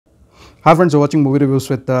Hi friends, you're watching movie reviews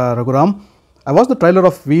with Raghuram. I watched the trailer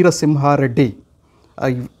of Veera, Simha, Reddy.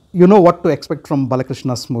 You know what to expect from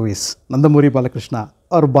Balakrishna's movies. Nandamuri Balakrishna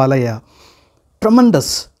or Balaya.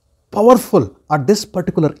 Tremendous, powerful at this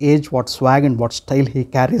particular age, what swag and what style he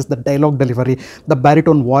carries, the dialogue delivery, the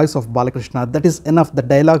baritone voice of Balakrishna, that is enough. The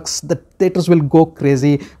dialogues, the theaters will go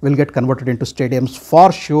crazy, will get converted into stadiums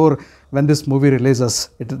for sure when this movie releases.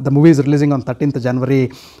 The movie is releasing on 13th January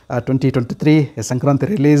 2023, a Sankranti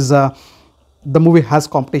release. The movie has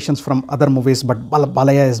competitions from other movies, but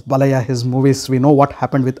Balaya is Balaya, his movies. We know what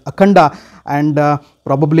happened with Akhanda, and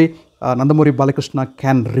probably Nandamuri Balakrishna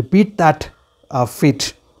can repeat that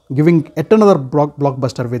feat, giving yet another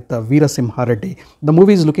blockbuster with Veera Simha Reddy. The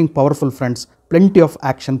movie is looking powerful, friends. Plenty of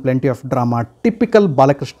action, plenty of drama, typical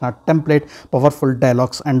Balakrishna template, powerful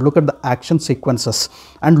dialogues, and look at the action sequences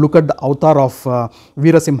and look at the avatar of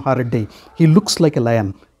Veera Simha Reddy. He looks like a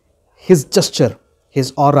lion. His gesture,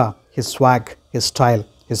 his aura, his swag, his style,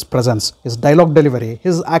 his presence, his dialogue delivery,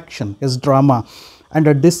 his action, his drama. And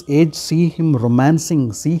at this age, see him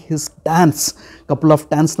romancing, see his dance. Couple of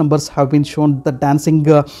dance numbers have been shown, the dancing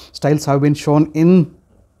styles have been shown in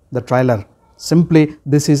the trailer. Simply,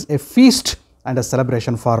 this is a feast and a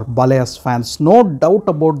celebration for Balaya's fans. No doubt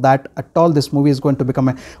about that at all. This movie is going to become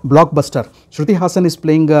a blockbuster. Shruthi is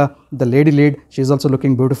playing the lady lead. She is also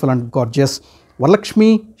looking beautiful and gorgeous.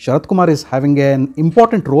 Varalakshmi Sharat Kumar is having an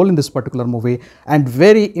important role in this particular movie, and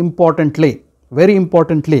very importantly,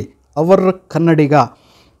 our Kannadiga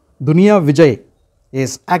Duniya Vijay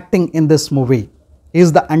is acting in this movie. He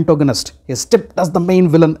is the antagonist. He is stepped as the main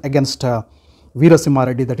villain against Veera Simha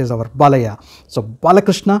Reddy, that is our Balaya. So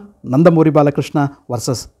Balakrishna, Nandamuri Balakrishna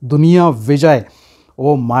versus Duniya Vijay.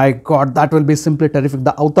 Oh my God, that will be simply terrific.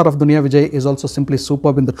 The avatar of Duniya Vijay is also simply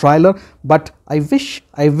superb in the trailer. But I wish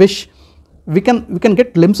we can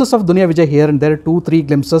get glimpses of Duniya Vijay here and there, 2-3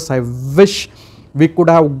 glimpses. I wish we could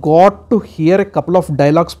have got to hear a couple of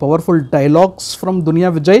dialogues, powerful dialogues from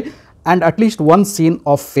Duniya Vijay, and at least one scene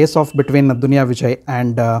of face-off between Duniya Vijay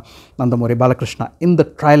and Nandamuri Balakrishna in the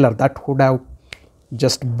trailer. That would have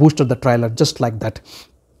just boosted the trailer just like that.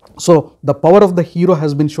 So the power of the hero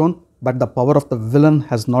has been shown, but the power of the villain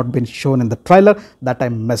has not been shown in the trailer. That I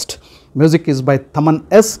missed. Music is by Thaman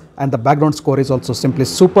S, and the background score is also simply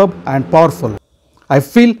superb and powerful. I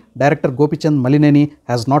feel director Gopichand Malineni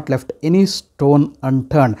has not left any stone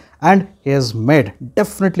unturned, and he has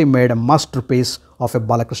definitely made a masterpiece of a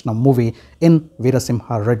Balakrishna movie in Veera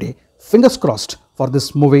Simha Reddy. Fingers crossed for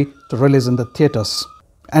this movie to release in the theatres.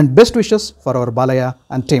 And best wishes for our Balaya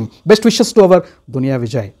and team. Best wishes to our Duniya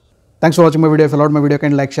Vijay. Thanks for watching my video. If you loved my video,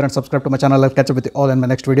 kindly like, share and subscribe to my channel. I'll catch up with you all in my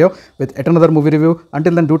next video with yet another movie review.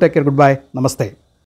 Until then, do take care. Goodbye. Namaste.